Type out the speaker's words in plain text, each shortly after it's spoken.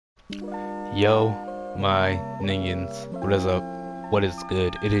Yo, my ningens, what is up? What is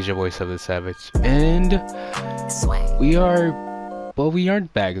good? It is your boy Seven Savage, and we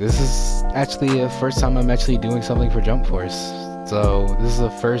aren't back. This is actually the first time I'm actually doing something for Jump Force. So this is the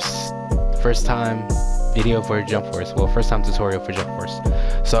first time video for Jump Force. Well, first time tutorial for Jump Force.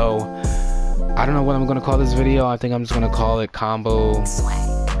 So I don't know what I'm gonna call this video. I think I'm just gonna call it Combos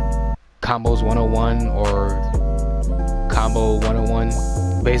 101 or Combo 101.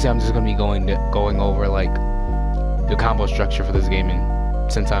 Basically, I'm just gonna be going over like the combo structure for this game,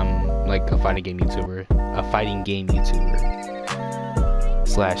 and since I'm like a fighting game YouTuber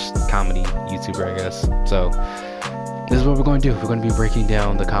slash comedy YouTuber, I guess. So this is what we're going to do. We're going to be breaking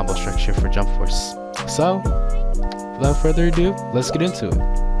down the combo structure for Jump Force. So without further ado, let's get into it.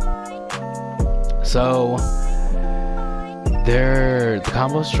 So the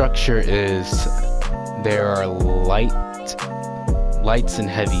combo structure is there are lights and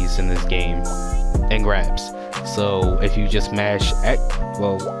heavies in this game, and grabs. So if you just mash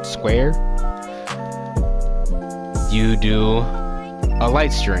square, you do a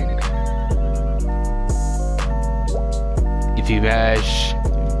light string. If you mash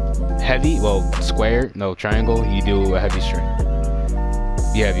triangle, you do a heavy string.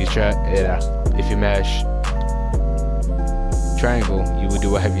 Yeah, if you mash triangle, you would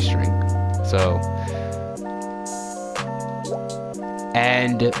do a heavy string. So,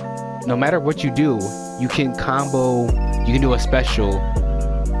 and no matter what you do, you can do a special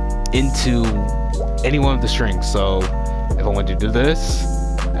into any one of the strings. So if I want to do this,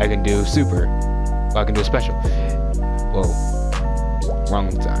 I can do super. I can do a special. Whoa, wrong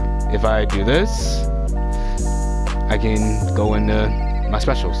time. If I do this, I can go into my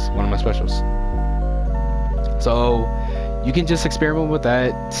specials, one of my specials. So you can just experiment with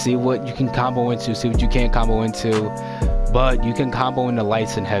that, see what you can combo into, see what you can't combo into. But you can combo into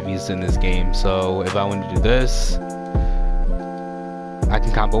lights and heavies in this game. So if I want to do this, I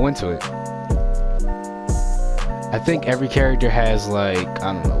can combo into it. I think every character has like,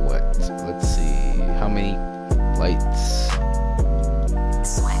 I don't know what. Let's see, how many lights?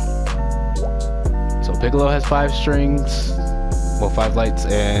 So Piccolo has 5 strings, well 5 lights,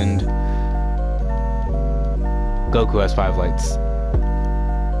 and Goku has 5 lights.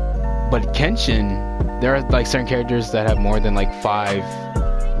 But Kenshin, there are like certain characters that have more than like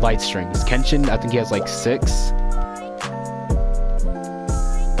 5 light strings. Kenshin, I think he has like 6.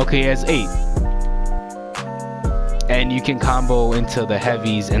 Okay, he has 8. And you can combo into the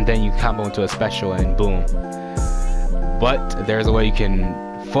heavies, and then you combo into a special, and boom. But there's a way you can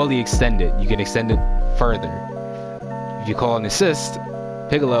fully extend it. You can extend it further. If you call an assist,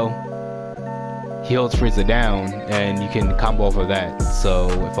 Piccolo, he holds Frieza down, and you can combo over that. So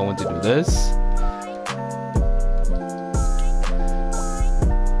if I want to do this,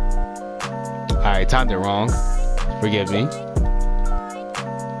 I timed it wrong, forgive me.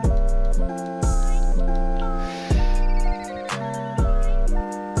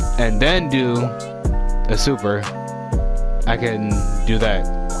 And then do a super, I can do that.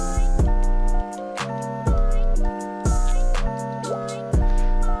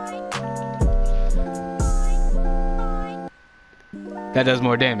 That does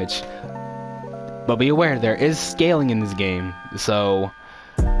more damage. But be aware, there is scaling in this game, so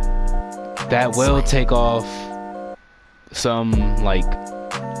that will take off some like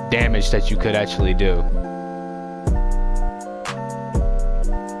damage that you could actually do.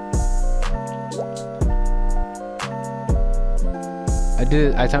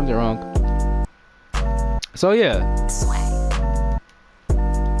 I timed it wrong. So yeah.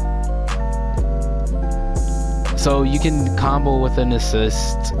 So you can combo with an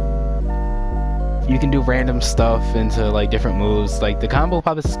assist. You can do random stuff into like different moves. Like the combo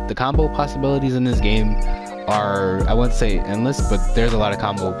possibilities in this game are, I wouldn't say endless, but there's a lot of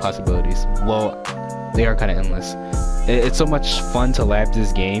combo possibilities. Well, they are kind of endless. It's so much fun to lab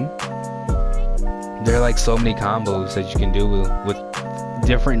this game. There are like so many combos that you can do with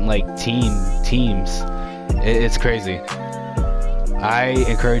different like teams. It's crazy. I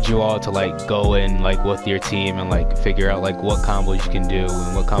encourage you all to like go in like with your team and like figure out like what combos you can do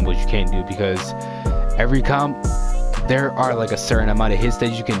and what combos you can't do, because every there are like a certain amount of hits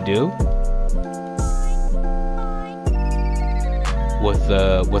that you can do with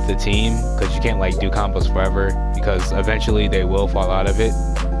the team, because you can't like do combos forever, because eventually they will fall out of it.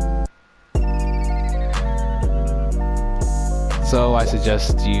 So I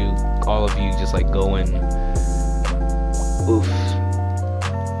suggest all of you just like go in. Oof.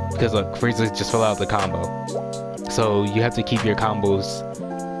 Because look, Frieza just fell out of the combo. So you have to keep your combos,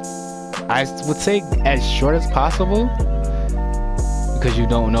 I would say, as short as possible, because you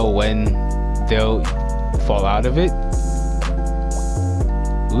don't know when they'll fall out of it.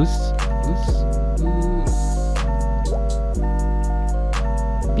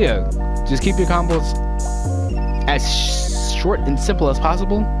 Yeah, just keep your combos as short and simple as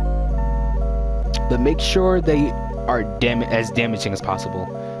possible, but make sure they are as damaging as possible.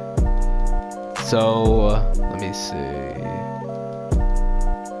 So let me see.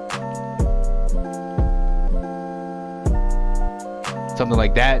 Something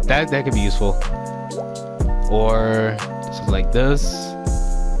like that. That could be useful. Or something like this.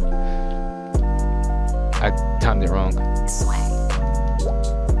 I timed it wrong.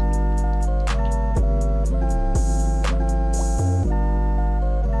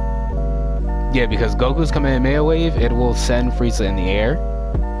 Yeah, because Goku's coming in Mega Wave, it will send Frieza in the air.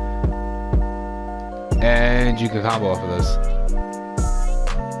 And you can combo off of this.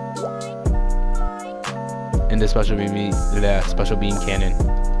 And the special beam cannon.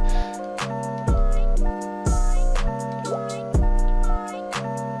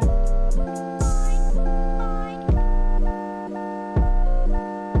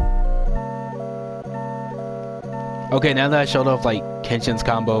 Okay, now that I showed off like Kenshin's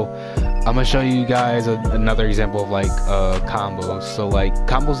combo, I'm gonna show you guys another example of like combos. So like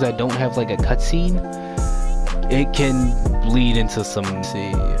combos that don't have like a cutscene, it can bleed into some.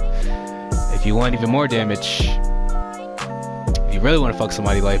 See, if you want even more damage, if you really want to fuck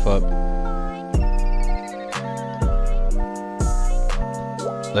somebody's life up,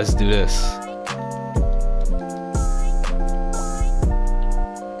 let's do this.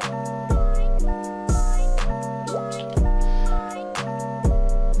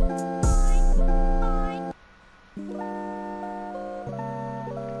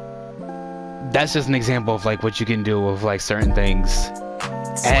 That's just an example of like what you can do with like certain things.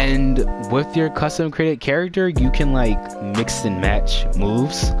 And with your custom created character, you can like mix and match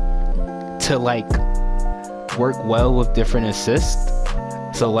moves to like work well with different assists.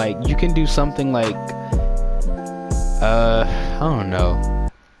 So like you can do something like I don't know,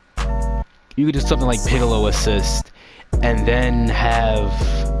 you could do something like Piccolo assist and then have,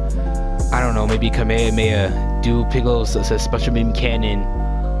 I don't know, maybe Kamehameha do Piccolo's assist, special beam cannon.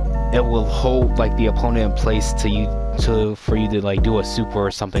 It will hold like the opponent in place for you to like do a super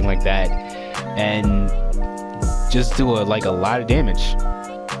or something like that, and just do a lot of damage.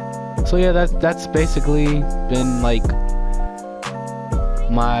 So yeah, that's basically been like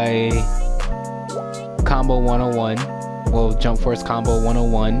my combo 101, well, Jump Force combo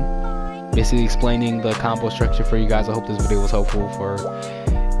 101, basically explaining the combo structure for you guys. I hope this video was helpful for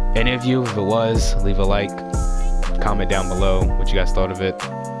any of you. If it was, leave a like, comment down below what you guys thought of it.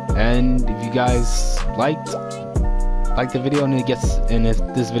 And if you guys liked the video and if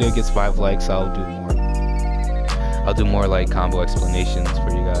this video gets 5 likes, I'll do more like combo explanations for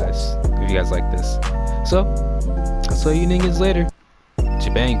you guys if you guys like this. So I'll see you ninjas later.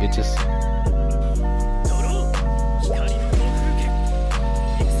 Shebang, bitches.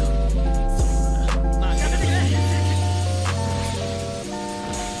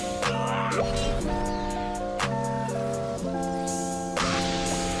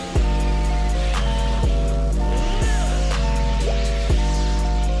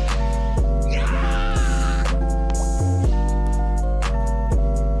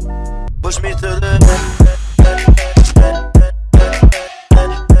 'Push me to the end.